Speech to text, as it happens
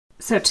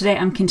So today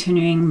I'm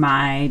continuing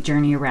my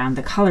journey around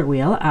the color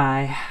wheel.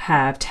 I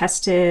have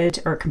tested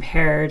or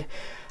compared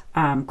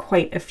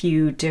quite a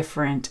few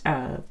different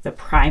the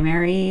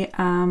primary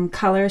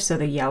colors, so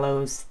the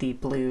yellows, the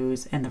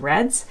blues, and the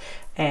reds.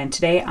 And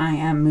today I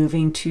am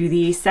moving to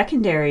the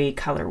secondary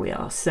color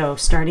wheel. So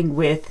starting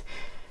with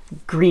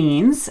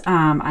greens,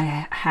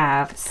 I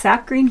have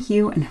sap green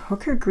hue and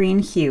hooker green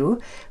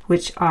hue,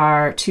 which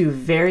are two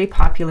very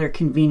popular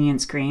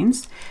convenience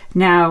greens.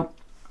 Now,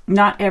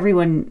 not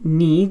everyone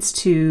needs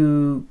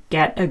to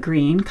get a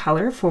green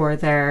color for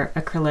their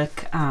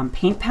acrylic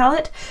paint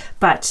palette,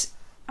 but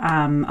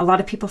a lot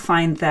of people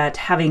find that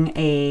having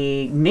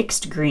a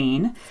mixed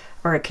green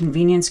or a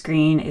convenience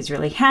green is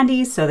really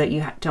handy so that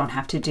you don't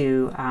have to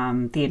do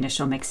the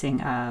initial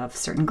mixing of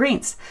certain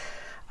greens.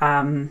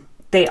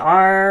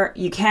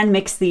 You can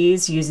mix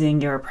these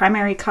using your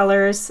primary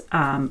colors,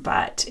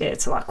 but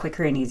it's a lot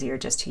quicker and easier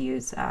just to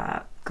use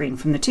green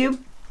from the tube.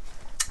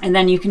 And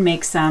then you can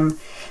mix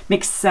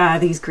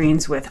these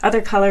greens with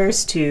other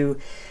colors to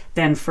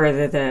then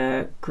further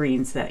the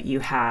greens that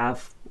you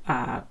have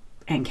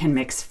and can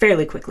mix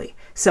fairly quickly.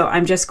 So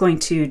I'm just going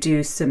to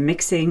do some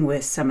mixing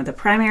with some of the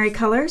primary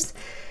colors.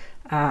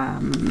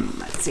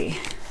 Let's see.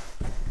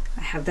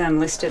 I have them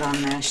listed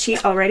on the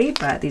sheet already,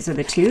 but these are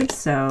the tubes.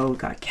 So we've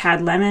got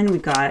cad lemon,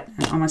 we've got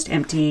an almost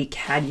empty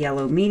cad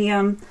yellow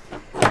medium.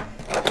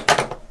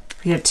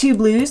 We have two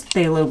blues,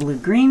 phthalo blue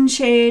green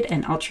shade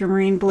and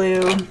ultramarine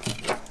blue.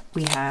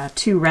 We have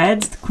two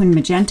reds, quin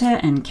magenta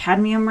and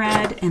cadmium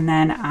red, and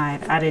then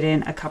I've added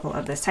in a couple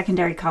of the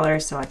secondary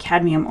colors, so a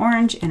cadmium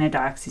orange and a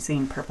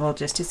dioxazine purple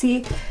just to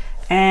see,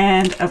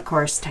 and of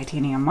course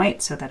titanium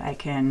white so that I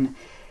can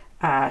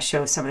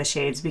show some of the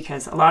shades,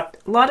 because a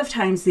lot of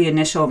times the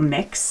initial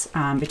mix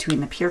between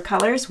the pure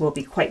colors will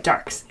be quite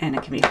darks and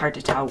it can be hard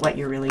to tell what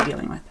you're really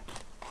dealing with.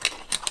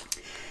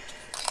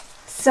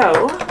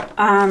 So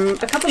a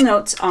couple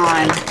notes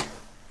on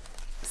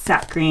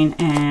sap green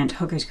and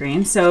hooker's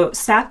green. So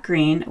sap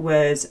green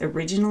was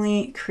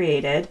originally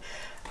created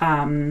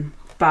from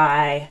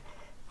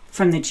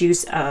the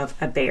juice of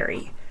a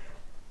berry.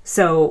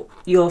 So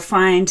you'll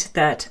find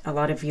that a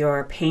lot of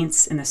your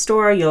paints in the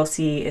store you'll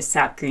see is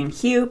sap green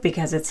hue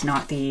because it's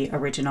not the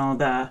original.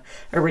 The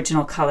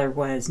original color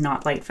was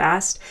not light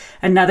fast.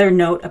 Another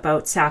note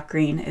about sap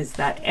green is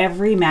that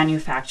every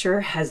manufacturer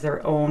has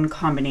their own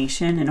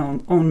combination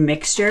and own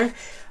mixture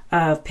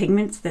of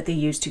pigments that they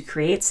use to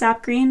create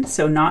sap green.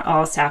 So not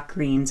all sap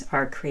greens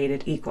are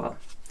created equal.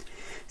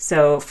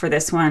 So for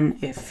this one,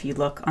 if you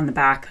look on the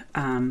back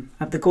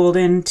of the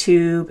golden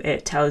tube,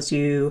 it tells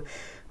you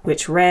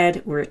which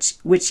red,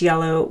 which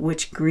yellow,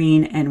 which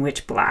green, and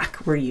which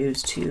black were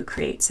used to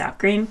create sap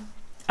green.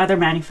 Other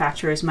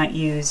manufacturers might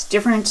use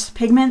different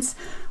pigments,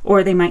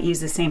 or they might use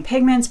the same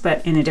pigments,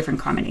 but in a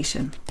different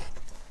combination.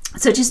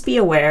 So just be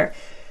aware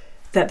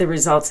that the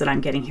results that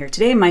I'm getting here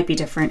today might be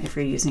different if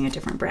you're using a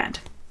different brand.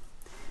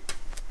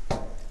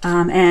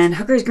 And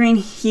hooker's green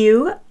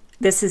hue,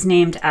 this is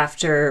named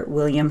after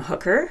William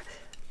Hooker,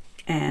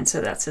 and so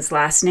that's his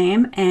last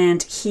name,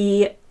 and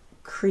he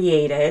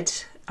created,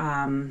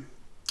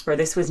 or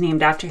this was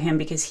named after him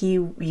because he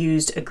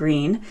used a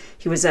green.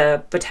 He was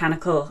a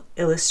botanical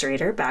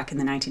illustrator back in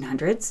the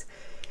 1900s.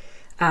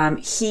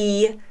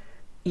 He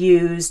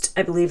used,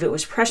 I believe it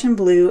was Prussian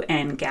blue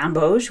and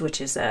gamboge, which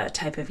is a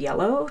type of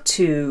yellow,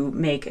 to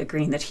make a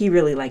green that he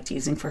really liked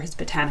using for his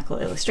botanical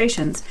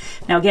illustrations.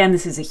 Now again,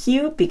 this is a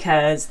hue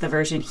because the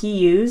version he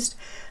used,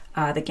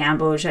 the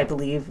gamboge, I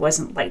believe,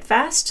 wasn't light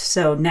fast.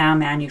 So now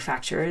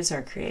manufacturers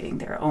are creating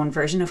their own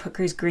version of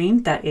hooker's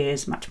green that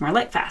is much more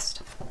light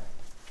fast.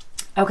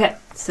 Okay,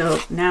 so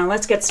now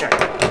let's get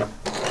started.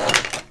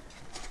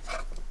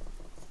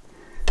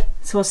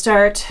 So we'll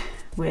start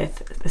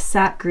with the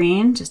sap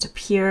green, just a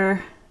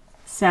pure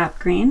sap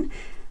green.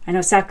 I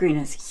know sap green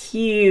is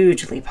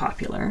hugely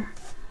popular.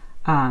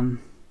 I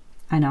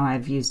know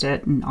I've used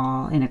it in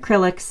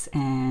acrylics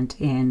and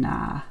in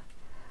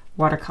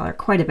watercolor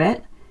quite a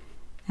bit,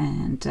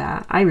 and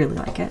I really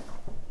like it.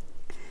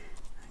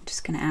 I'm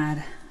just going to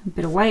add a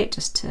bit of white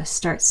just to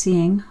start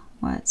seeing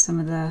what some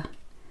of the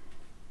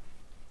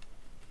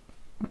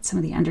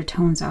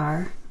undertones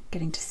are.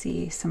 Getting to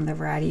see some of the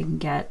variety you can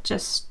get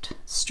just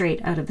straight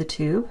out of the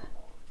tube.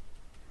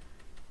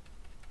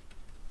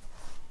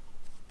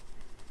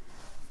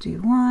 Do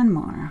one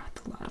more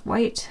with a lot of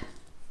white.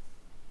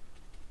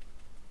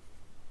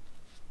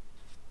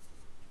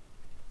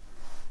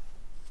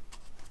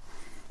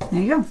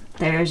 There you go.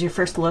 There's your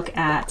first look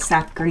at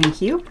sap green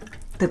hue,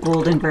 the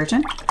golden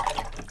version.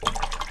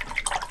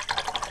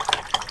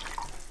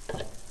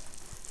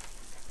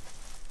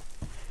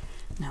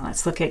 Now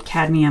let's look at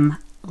cadmium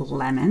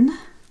lemon.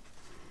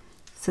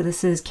 So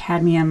this is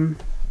cadmium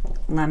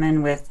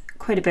lemon with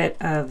quite a bit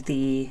of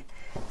the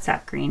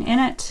sap green in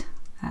it.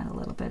 Add a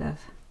little bit of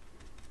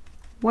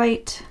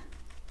white.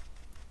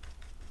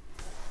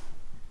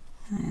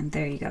 And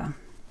there you go.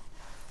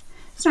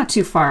 It's not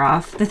too far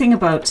off. The thing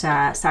about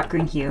sap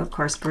green hue, of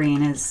course,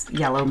 green is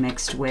yellow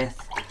mixed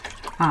with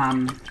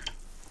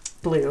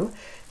blue.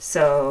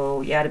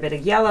 So you add a bit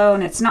of yellow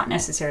and it's not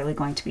necessarily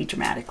going to be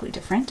dramatically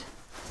different.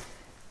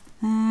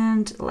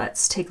 And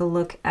let's take a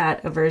look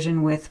at a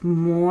version with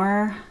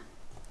more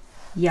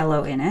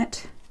yellow in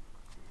it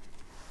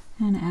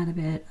and add a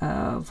bit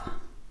of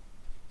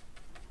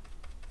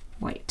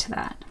white to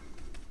that.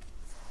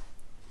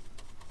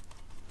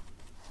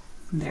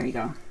 There you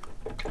go.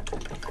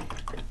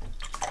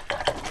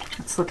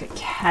 Let's look at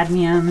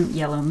cadmium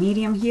yellow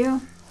medium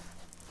hue.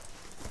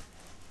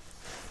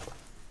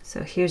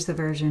 So here's the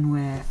version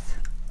with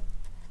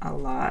a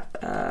lot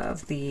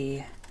of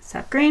the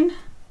sap green.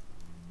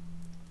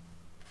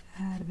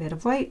 Add a bit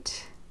of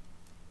white.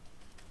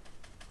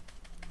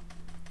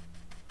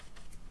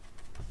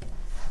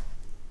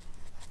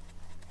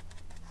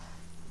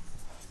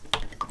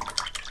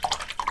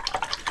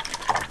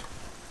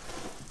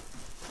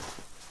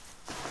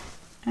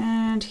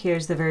 And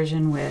here's the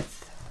version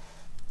with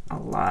a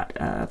lot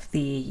of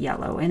the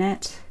yellow in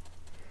it.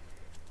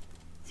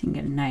 So you can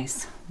get a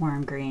nice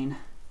warm green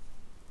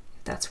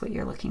if that's what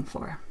you're looking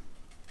for.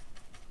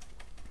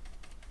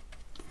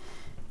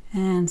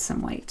 And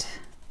some white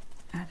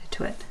added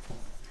to it.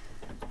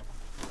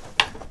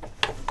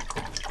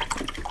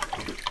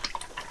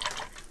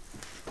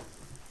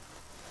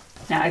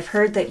 Now I've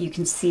heard that you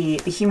can see,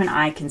 the human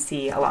eye can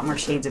see a lot more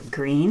shades of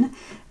green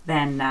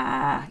than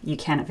you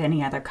can of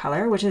any other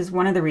color, which is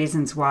one of the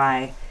reasons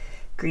why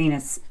green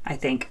is, I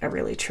think, a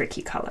really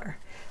tricky color,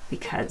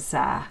 because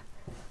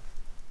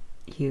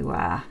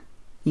you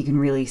can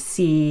really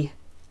see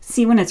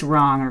when it's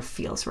wrong or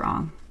feels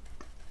wrong.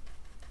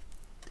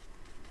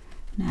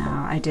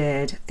 Now I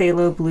did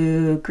phthalo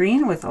blue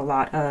green with a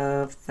lot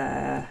of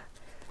the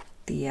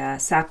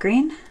sap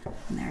green,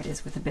 and there it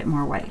is with a bit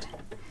more white.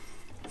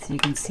 So you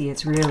can see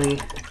it's really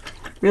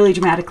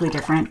dramatically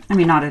different. I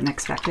mean, not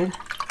unexpected,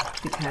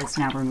 because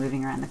now we're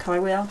moving around the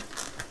color wheel.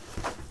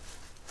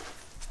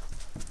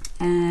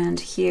 And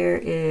here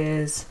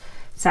is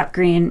sap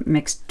green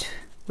mixed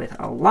with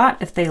a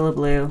lot of phthalo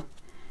blue,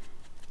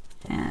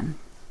 and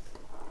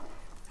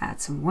add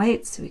some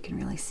white so we can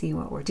really see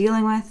what we're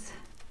dealing with.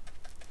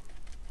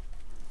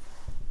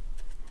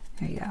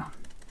 There you go.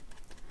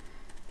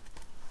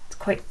 It's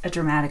quite a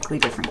dramatically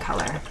different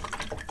color.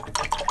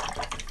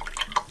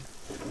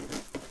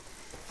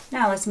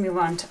 Now let's move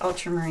on to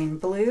ultramarine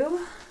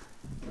blue.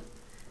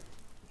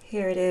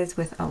 Here it is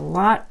with a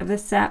lot of the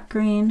sap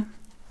green,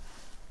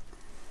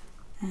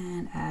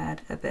 and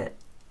add a bit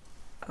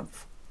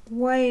of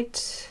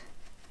white.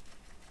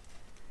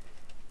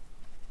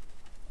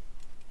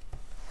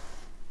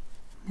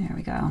 There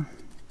we go.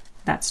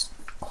 That's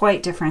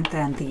quite different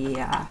than the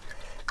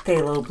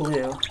phthalo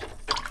blue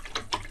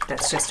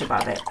that's just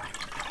above it.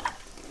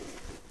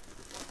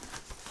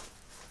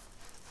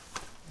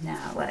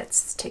 Now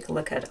let's take a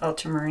look at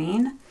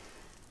ultramarine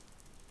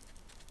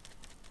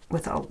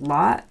with a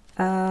lot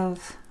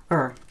of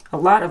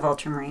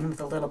ultramarine with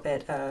a little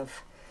bit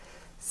of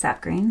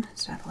sap green.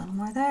 Just add a little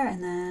more there,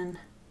 and then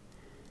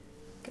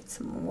get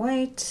some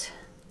white.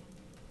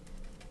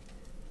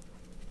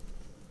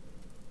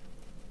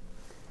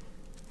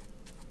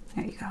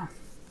 There you go.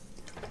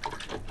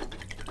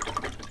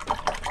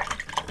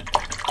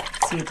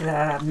 See,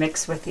 the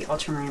mix with the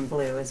ultramarine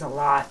blue is a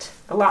lot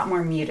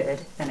more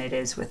muted than it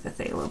is with the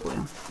phthalo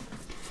blue.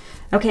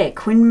 Okay,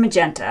 quin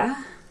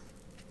magenta.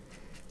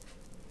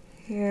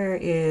 Here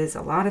is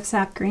a lot of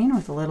sap green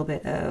with a little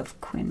bit of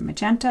quin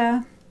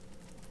magenta.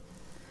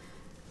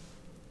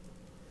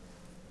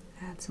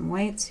 Add some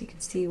white so you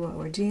can see what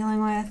we're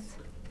dealing with.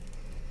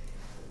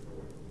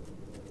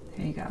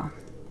 There you go.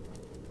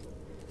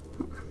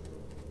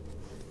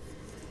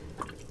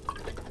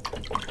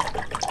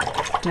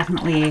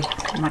 Definitely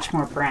a much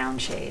more brown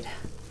shade.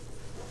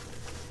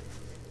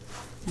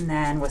 And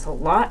then with a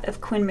lot of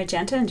quin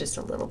magenta and just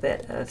a little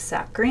bit of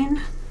sap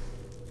green.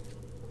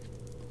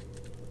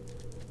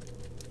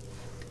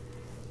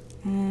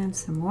 And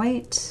some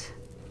white.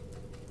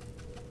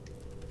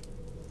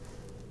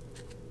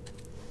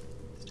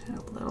 Just add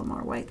a little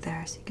more white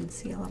there so you can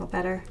see a little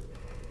better.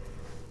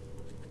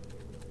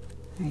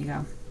 There you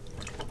go.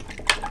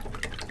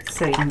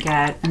 So you can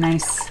get a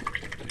nice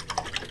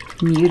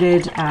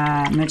muted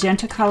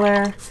magenta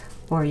color,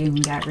 or you can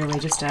get really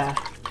just a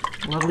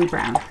lovely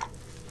brown.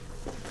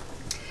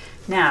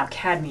 Now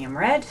cadmium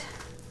red.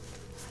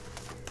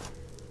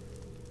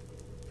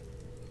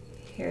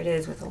 Here it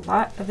is with a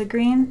lot of the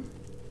green.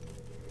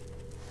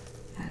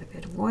 Add a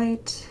bit of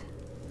white.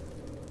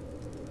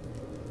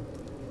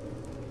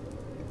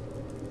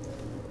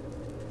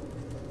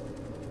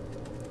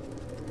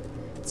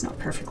 It's not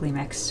perfectly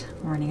mixed.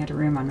 I'm running out of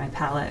room on my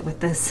palette with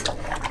this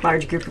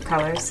large group of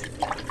colors.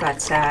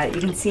 But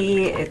you can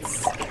see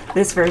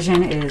this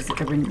version is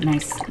a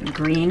nice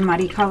green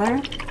muddy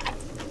color,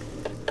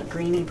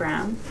 greeny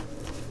brown.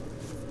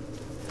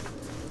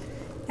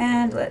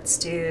 And let's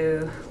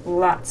do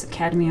lots of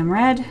cadmium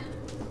red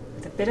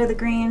with a bit of the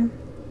green,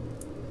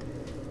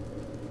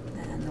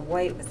 and the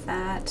white with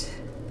that.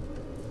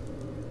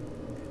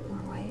 More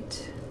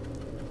white.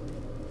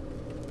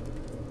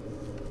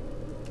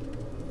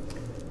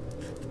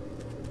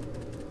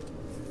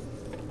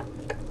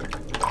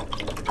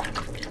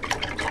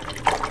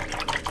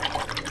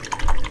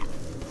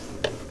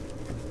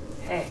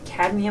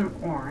 cadmium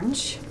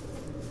orange.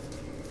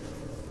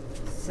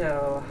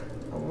 So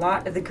a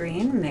lot of the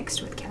green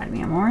mixed with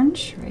cadmium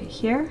orange right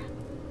here.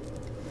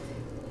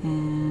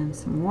 And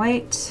some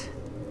white.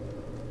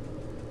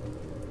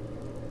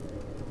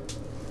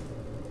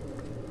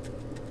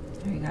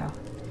 There you go.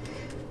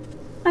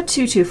 Not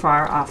too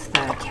far off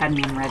the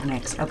cadmium red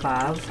mix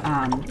above.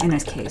 In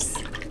this case,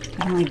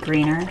 definitely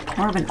greener,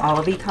 more of an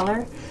olivey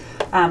color.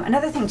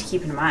 Another thing to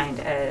keep in mind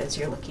as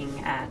you're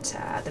looking at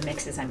the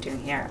mixes I'm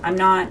doing here, I'm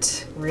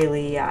not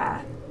really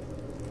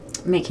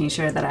making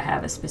sure that I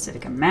have a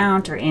specific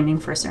amount or aiming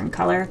for a certain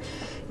color.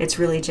 It's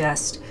really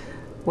just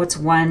what's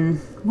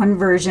one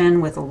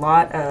version with a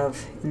lot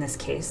of, in this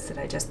case that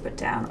I just put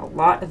down, a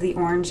lot of the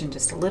orange and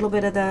just a little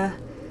bit of the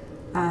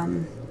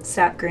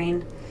sap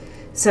green.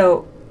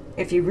 So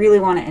if you really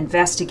want to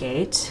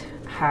investigate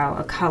how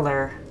a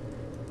color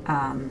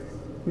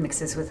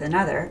mixes with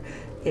another,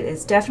 it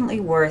is definitely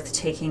worth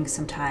taking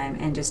some time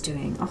and just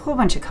doing a whole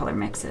bunch of color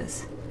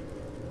mixes.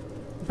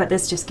 But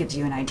this just gives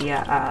you an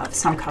idea of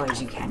some colors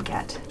you can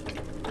get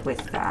with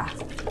a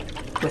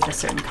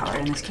certain color,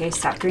 in this case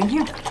sap green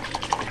here.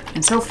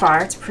 And so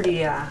far it's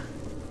pretty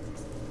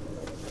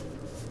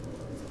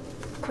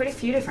quite a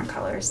few different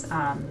colors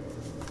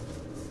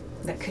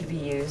that could be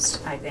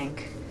used. I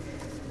think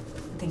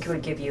it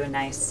would give you a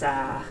nice,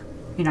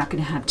 you're not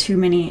going to have too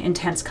many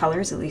intense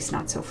colors, at least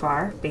not so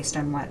far, based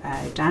on what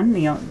I've done.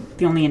 The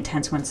only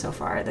intense ones so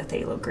far are the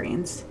phthalo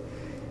greens.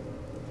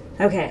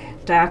 Okay,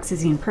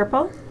 dioxazine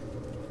purple.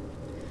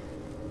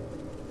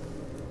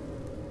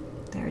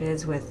 There it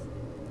is with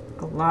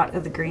a lot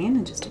of the green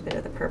and just a bit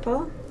of the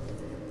purple.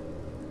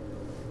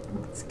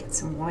 Let's get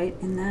some white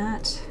in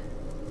that.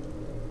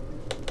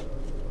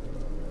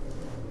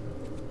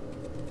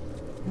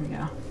 There we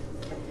go.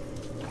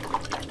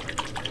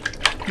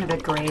 Kind of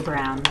a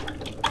gray-brown.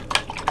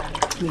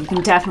 You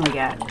can definitely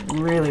get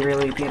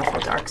really beautiful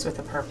darks with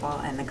the purple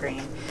and the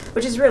green,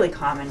 which is really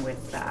common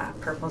with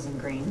purples and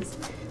greens,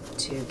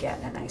 to get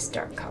a nice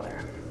dark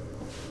color.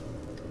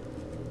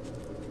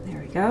 There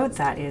we go.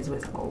 That is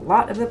with a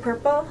lot of the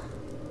purple.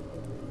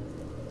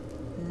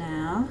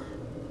 Now,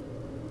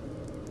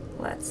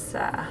 let's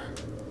mix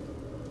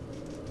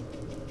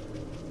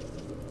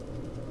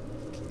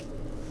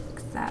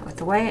that with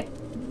the white.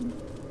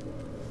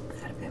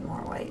 Add a bit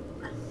more white.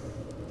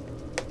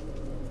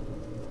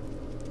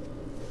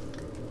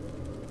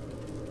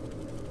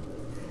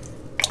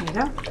 There you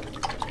go.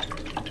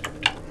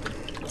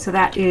 So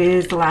that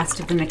is the last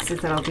of the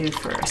mixes that I'll do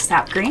for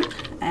sap green.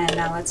 And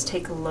now let's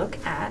take a look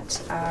at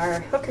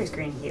our hooker's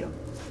green hue.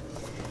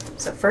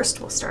 So first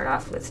we'll start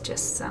off with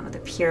just some of the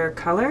pure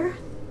color.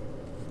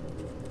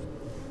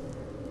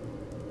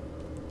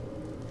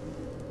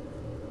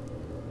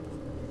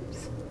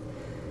 Oops.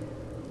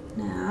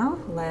 Now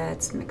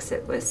let's mix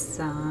it with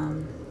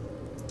some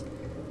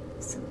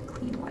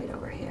clean white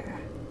over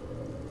here.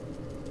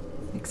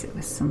 Mix it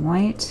with some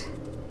white.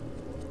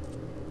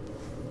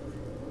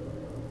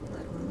 A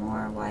little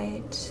more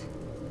white.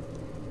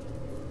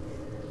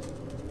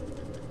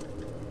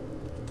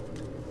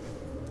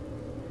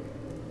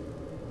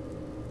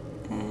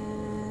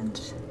 And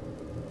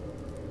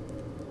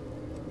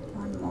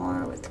one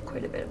more with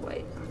quite a bit of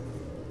white.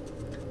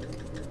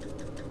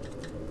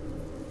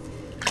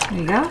 There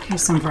you go.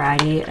 Here's some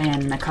variety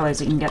in the colors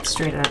you can get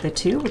straight out of the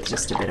two with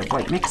just a bit of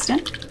white mixed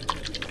in.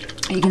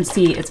 You can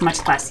see it's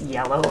much less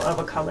yellow of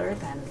a color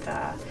than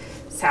the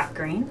sap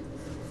green.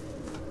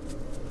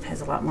 It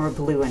has a lot more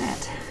blue in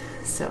it.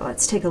 So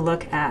let's take a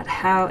look at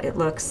how it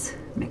looks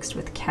mixed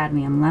with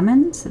cadmium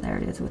lemon. So there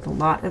it is with a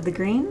lot of the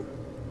green.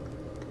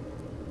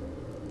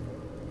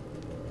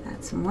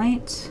 Add some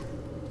white.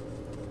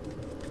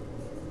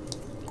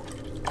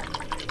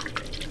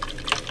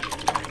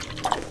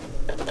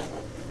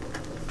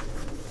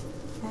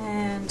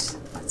 And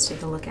let's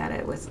take a look at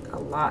it with a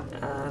lot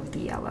of the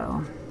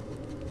yellow.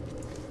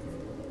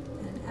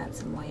 And add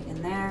some white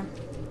in there.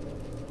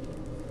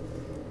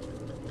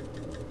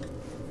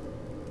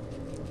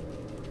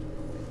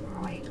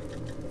 More white.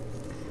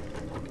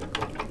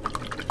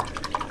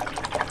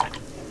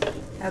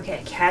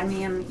 Okay,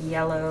 cadmium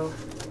yellow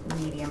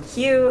medium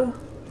hue.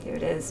 Here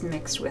it is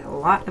mixed with a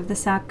lot of the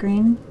sap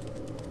green.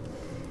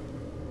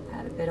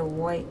 Add a bit of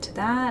white to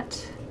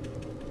that.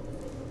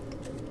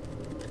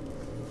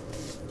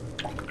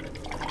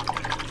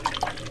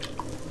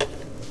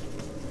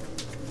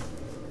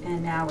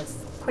 And now with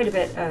quite a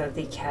bit of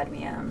the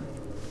cadmium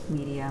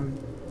medium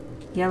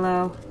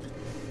yellow,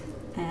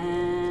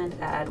 and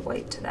add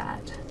white to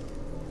that.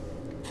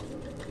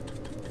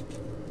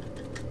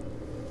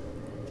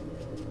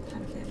 Add a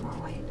bit more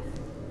white.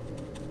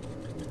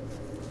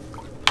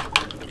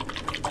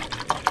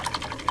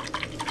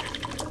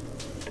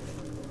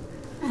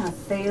 Now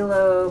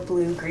phthalo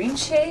blue green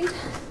shade.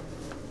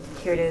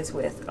 Here it is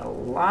with a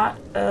lot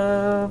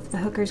of the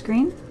hooker's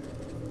green.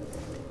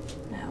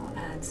 Now we'll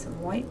add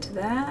some white to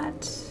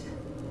that.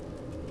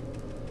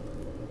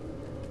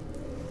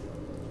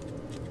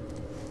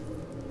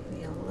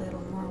 Maybe a little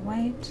more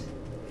white.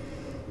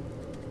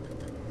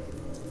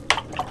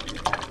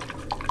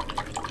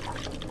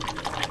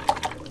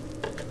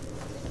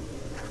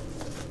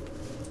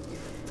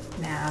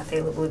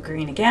 phthalo blue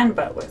green again,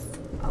 but with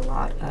a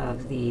lot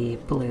of the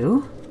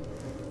blue.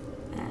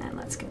 And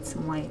let's get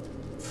some white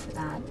for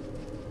that.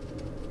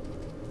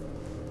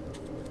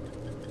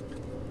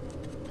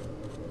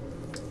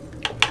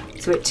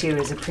 So it too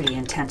is a pretty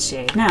intense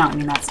shade. Now, I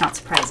mean, that's not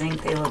surprising.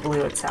 Phthalo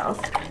blue itself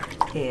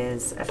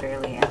is a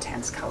fairly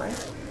intense color.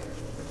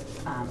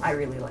 I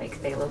really like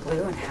phthalo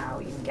blue and how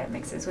you can get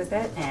mixes with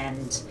it.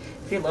 And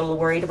if you're a little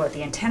worried about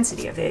the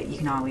intensity of it, you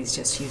can always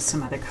just use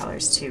some other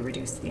colors to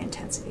reduce the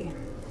intensity.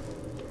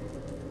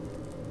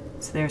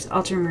 So there's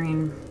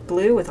ultramarine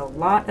blue with a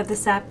lot of the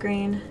sap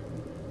green.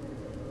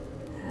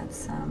 Add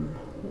some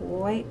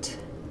white.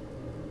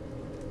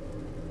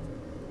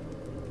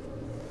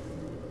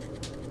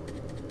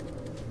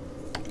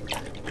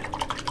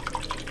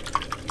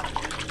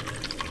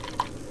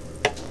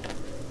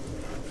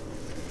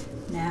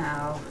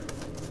 Now,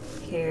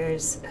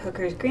 here's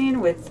Hooker's green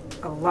with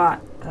a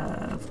lot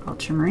of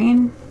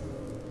ultramarine.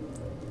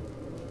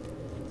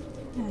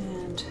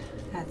 And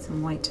add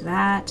some white to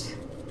that.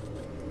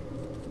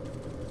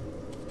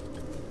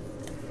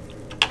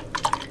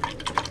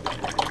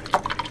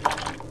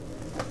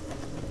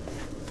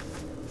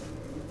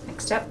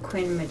 Next up,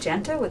 Quin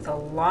magenta with a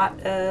lot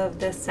of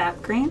the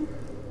sap green.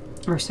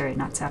 Or sorry,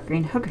 not sap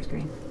green, Hooker's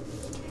green.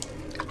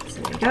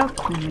 So there you go,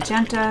 Quin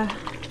magenta.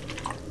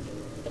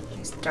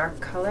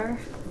 Dark color,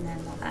 and then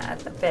we'll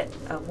add a bit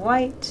of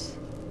white.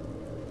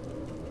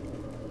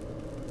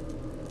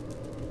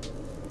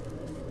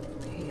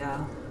 There you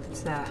go.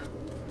 It's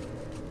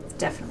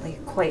definitely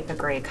quite a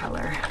gray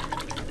color.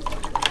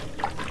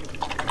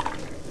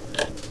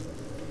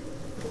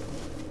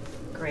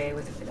 Gray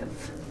with a bit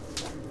of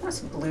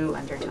almost blue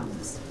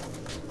undertones.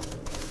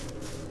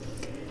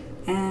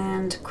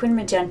 And Quin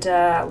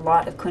magenta, a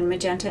lot of Quin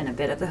magenta and a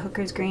bit of the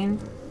Hooker's green.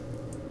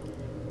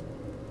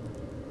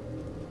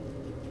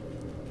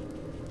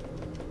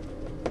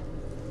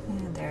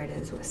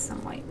 With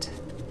some white.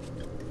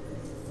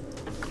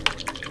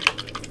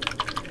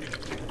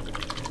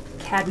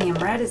 Cadmium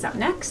red is up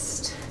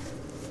next.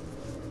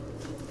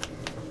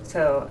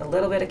 So a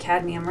little bit of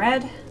cadmium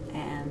red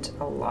and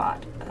a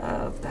lot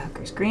of the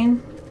Hooker's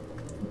green.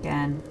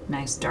 Again,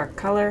 nice dark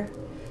color.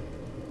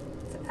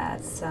 Let's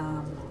add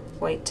some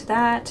white to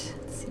that.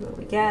 Let's see what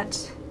we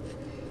get.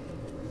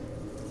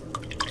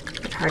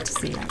 It's hard to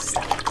see. I just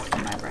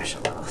clean my brush a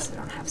little so I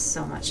don't have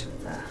so much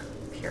of the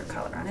pure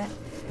color on it.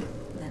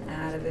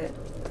 Add a bit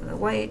of the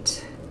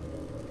white,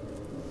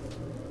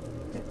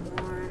 a bit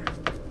more.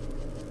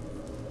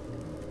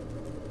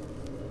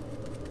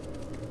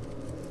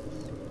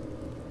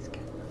 Let's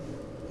get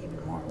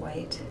even more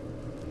white.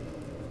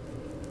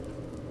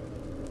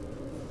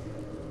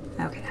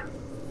 Okay.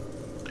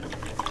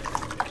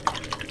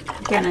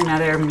 Again,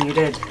 another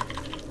muted,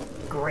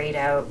 grayed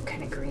out,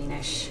 kind of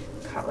greenish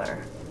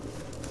color.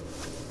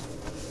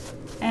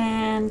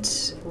 And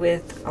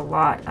with a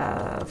lot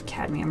of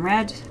cadmium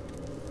red.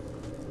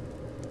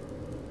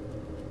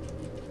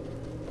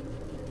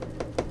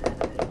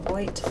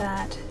 White to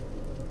that.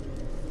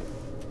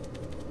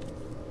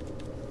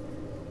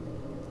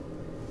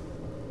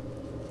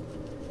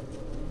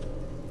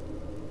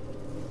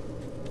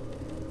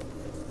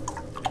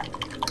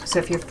 So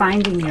if you're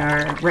finding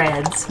your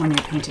reds when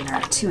you're painting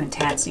are too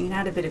intense, you can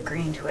add a bit of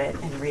green to it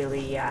and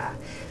really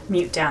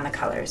mute down the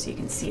color so you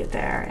can see it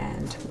there,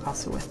 and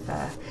also with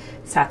the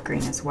sap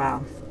green as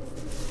well,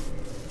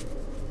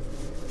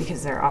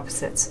 because they're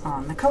opposites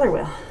on the color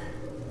wheel.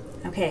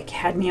 Okay,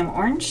 cadmium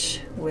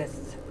orange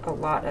with a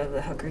lot of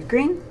the Hooker's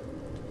green.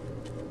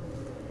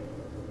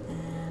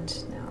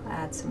 And now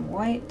add some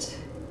white.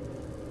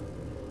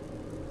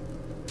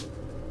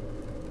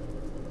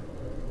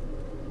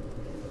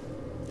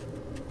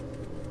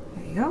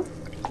 There you go.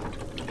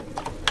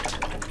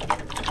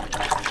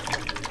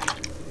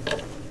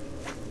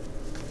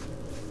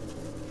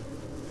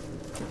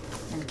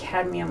 And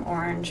cadmium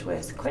orange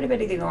with quite a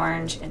bit of the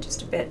orange and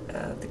just a bit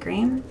of the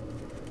green.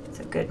 It's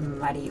a good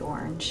muddy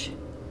orange.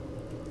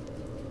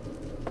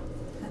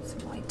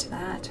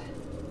 That.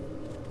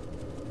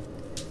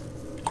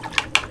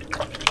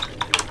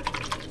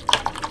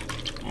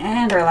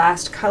 And our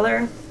last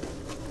color,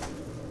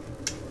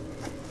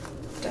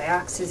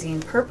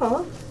 dioxazine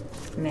purple,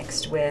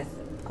 mixed with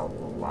a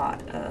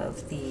lot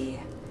of the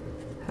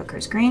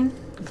Hooker's green.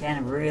 Again,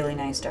 a really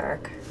nice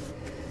dark.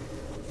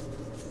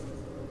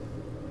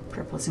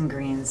 Purples and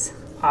greens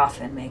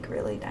often make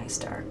really nice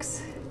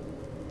darks.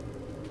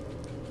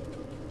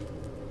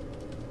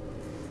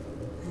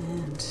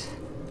 And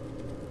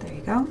there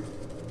you go.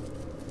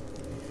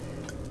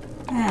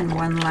 And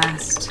one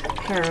last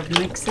pair of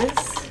mixes.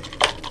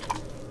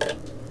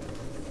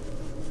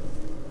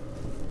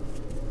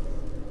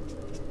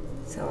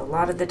 So a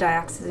lot of the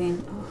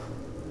dioxazine,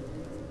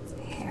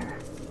 hair.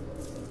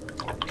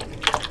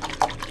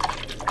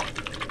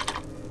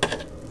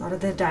 A lot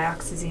of the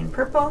dioxazine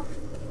purple.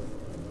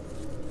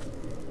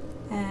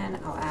 And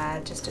I'll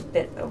add just a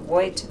bit of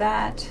white to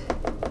that.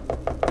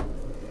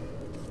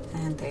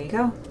 And there you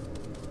go.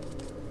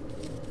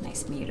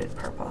 Nice muted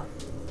purple.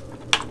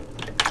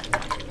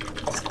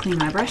 Let's clean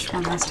my brush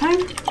one last time.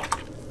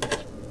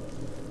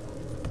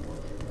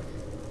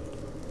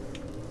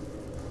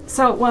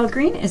 So while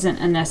green isn't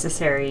a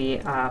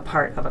necessary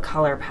part of a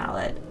color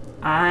palette,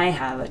 I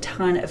have a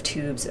ton of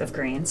tubes of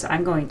green, so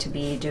I'm going to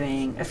be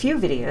doing a few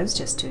videos,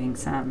 just doing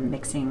some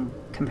mixing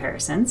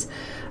comparisons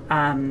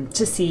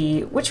to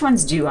see which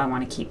ones do I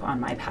want to keep on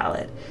my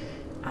palette.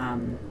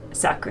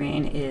 Sap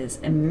green is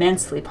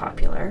immensely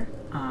popular.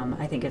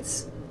 I think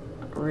it's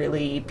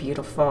really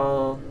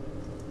beautiful,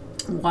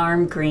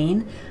 warm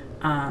green.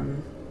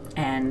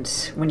 And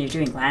when you're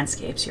doing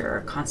landscapes, you're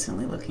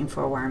constantly looking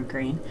for warm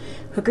green.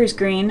 Hooker's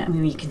green, I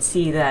mean, you can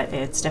see that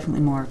it's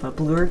definitely more of a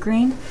bluer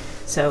green.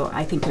 So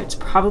I think it's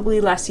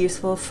probably less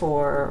useful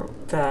for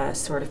the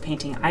sort of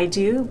painting I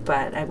do,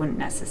 but I wouldn't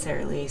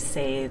necessarily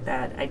say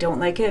that I don't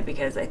like it,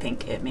 because I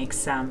think it makes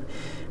some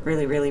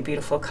really, really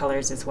beautiful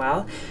colors as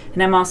well.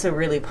 And I'm also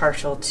really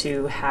partial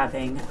to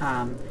having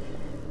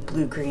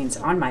blue greens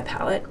on my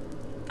palette.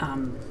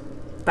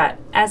 But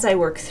as I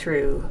work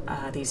through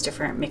these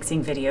different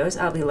mixing videos,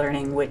 I'll be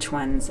learning which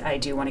ones I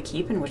do want to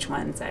keep and which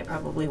ones I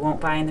probably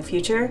won't buy in the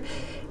future.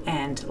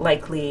 And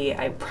likely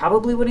I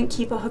probably wouldn't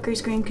keep a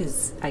Hooker's green,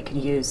 because I could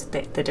use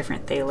the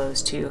different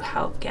phthalos to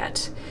help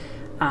get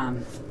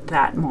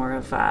that more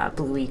of a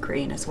bluey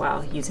green as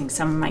well, using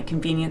some of my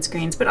convenience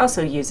greens, but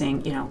also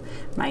using, you know,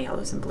 my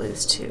yellows and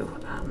blues to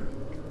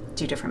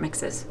do different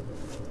mixes.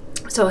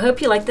 So I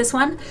hope you like this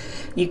one.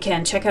 You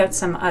can check out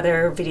some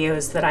other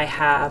videos that I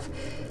have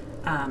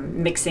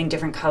mixing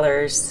different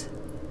colors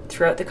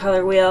throughout the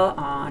color wheel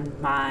on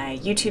my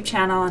YouTube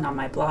channel and on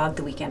my blog,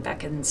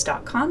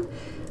 theweekendbeckons.com.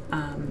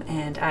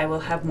 And I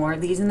will have more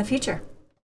of these in the future.